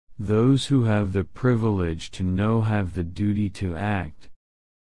Those who have the privilege to know have the duty to act.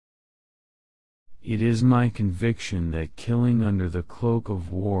 It is my conviction that killing under the cloak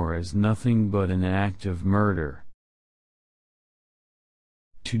of war is nothing but an act of murder.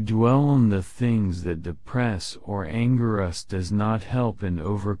 To dwell on the things that depress or anger us does not help in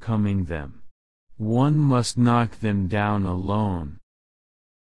overcoming them. One must knock them down alone.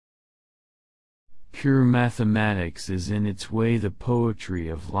 Pure mathematics is in its way the poetry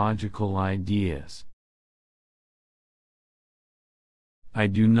of logical ideas. I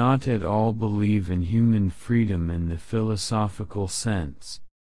do not at all believe in human freedom in the philosophical sense.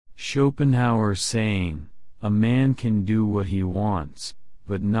 Schopenhauer's saying, "A man can do what he wants,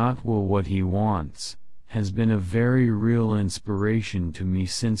 but not will what he wants," has been a very real inspiration to me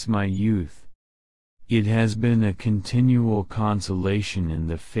since my youth. It has been a continual consolation in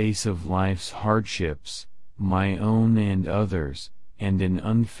the face of life's hardships, my own and others, and an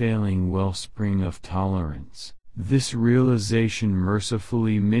unfailing wellspring of tolerance. This realization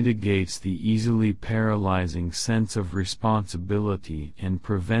mercifully mitigates the easily paralyzing sense of responsibility and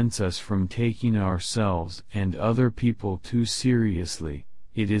prevents us from taking ourselves and other people too seriously.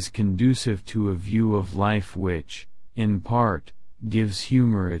 It is conducive to a view of life which, in part, gives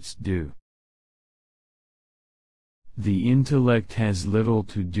humor its due. The intellect has little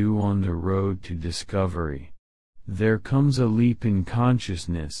to do on the road to discovery. There comes a leap in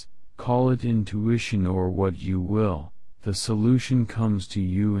consciousness, call it intuition or what you will, the solution comes to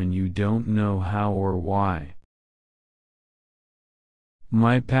you and you don't know how or why.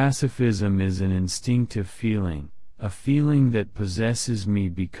 My pacifism is an instinctive feeling, a feeling that possesses me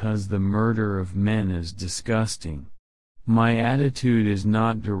because the murder of men is disgusting. My attitude is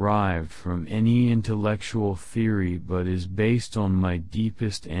not derived from any intellectual theory but is based on my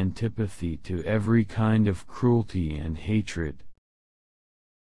deepest antipathy to every kind of cruelty and hatred.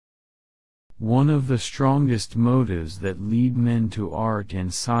 One of the strongest motives that lead men to art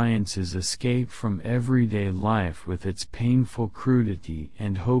and science is escape from everyday life with its painful crudity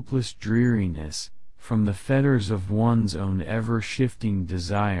and hopeless dreariness, from the fetters of one's own ever-shifting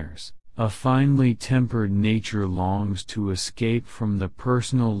desires. A finely tempered nature longs to escape from the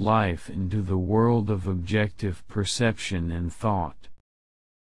personal life into the world of objective perception and thought.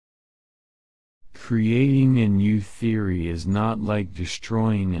 Creating a new theory is not like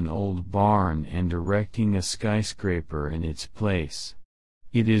destroying an old barn and erecting a skyscraper in its place.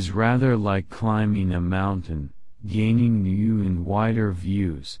 It is rather like climbing a mountain, gaining new and wider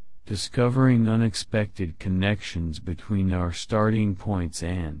views, discovering unexpected connections between our starting points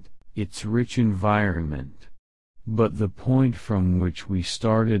and its rich environment. But the point from which we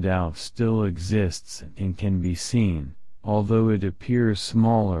started out still exists and can be seen, although it appears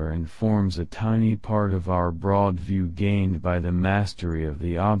smaller and forms a tiny part of our broad view gained by the mastery of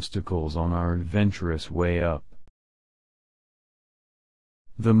the obstacles on our adventurous way up.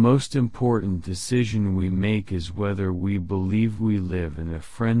 The most important decision we make is whether we believe we live in a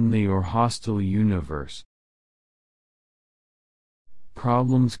friendly or hostile universe.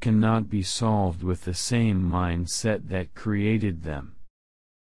 Problems cannot be solved with the same mindset that created them.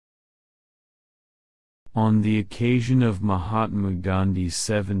 On the occasion of Mahatma Gandhi's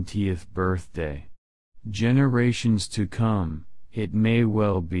 70th birthday, generations to come, it may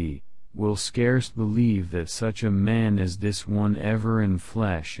well be, will scarce believe that such a man as this one ever in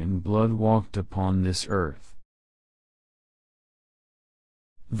flesh and blood walked upon this earth.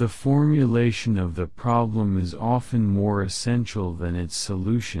 The formulation of the problem is often more essential than its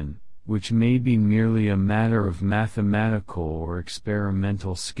solution, which may be merely a matter of mathematical or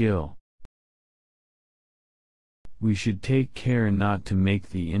experimental skill. We should take care not to make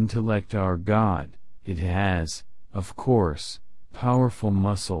the intellect our God. It has, of course, powerful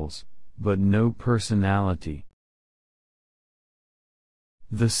muscles, but no personality.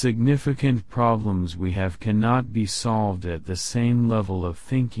 The significant problems we have cannot be solved at the same level of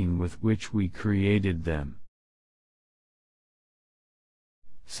thinking with which we created them.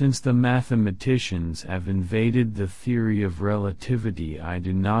 Since the mathematicians have invaded the theory of relativity, I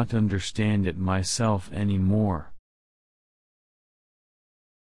do not understand it myself anymore.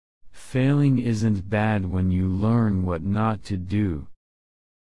 Failing isn't bad when you learn what not to do.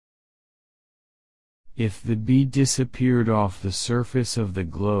 If the bee disappeared off the surface of the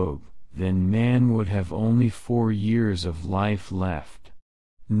globe, then man would have only 4 years of life left.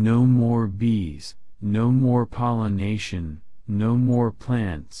 No more bees, no more pollination, no more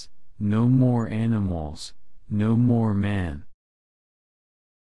plants, no more animals, no more man.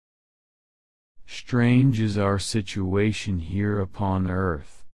 Strange is our situation here upon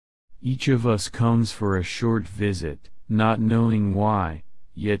earth. Each of us comes for a short visit, not knowing why,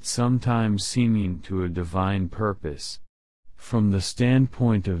 yet sometimes seeming to a divine purpose. From the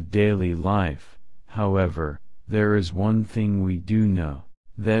standpoint of daily life, however, there is one thing we do know,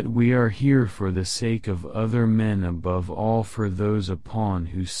 that we are here for the sake of other men, above all for those upon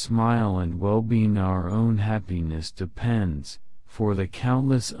whose smile and well-being our own happiness depends, for the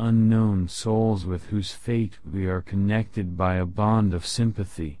countless unknown souls with whose fate we are connected by a bond of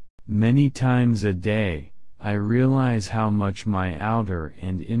sympathy. Many times a day, I realize how much my outer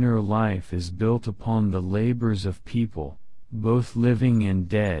and inner life is built upon the labors of people, both living and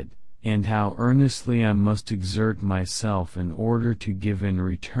dead, and how earnestly I must exert myself in order to give in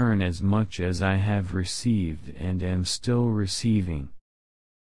return as much as I have received and am still receiving.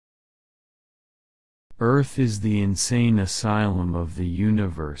 Earth is the insane asylum of the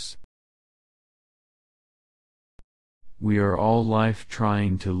universe. We are all life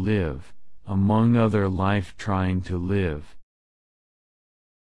trying to live, among other life trying to live.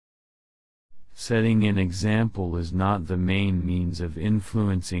 Setting an example is not the main means of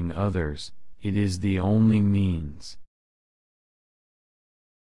influencing others, it is the only means.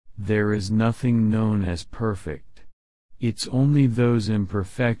 There is nothing known as perfect. It's only those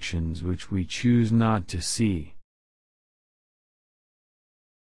imperfections which we choose not to see.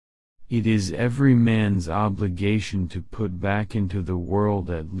 It is every man's obligation to put back into the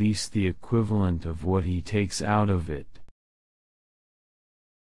world at least the equivalent of what he takes out of it.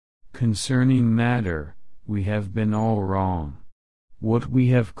 Concerning matter, we have been all wrong. What we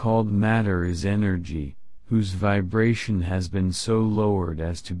have called matter is energy, whose vibration has been so lowered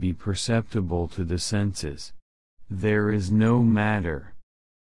as to be perceptible to the senses. There is no matter.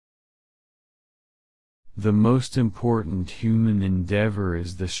 The most important human endeavor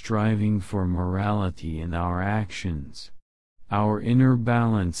is the striving for morality in our actions. Our inner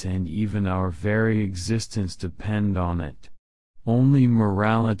balance and even our very existence depend on it. Only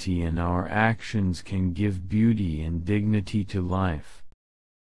morality in our actions can give beauty and dignity to life.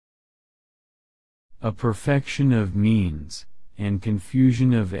 A perfection of means, and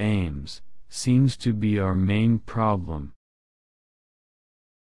confusion of aims, seems to be our main problem.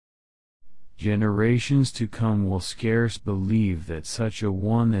 Generations to come will scarce believe that such a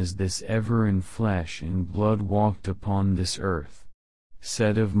one as this ever in flesh and blood walked upon this earth.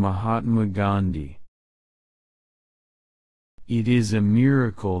 Said of Mahatma Gandhi. It is a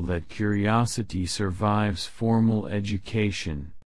miracle that curiosity survives formal education.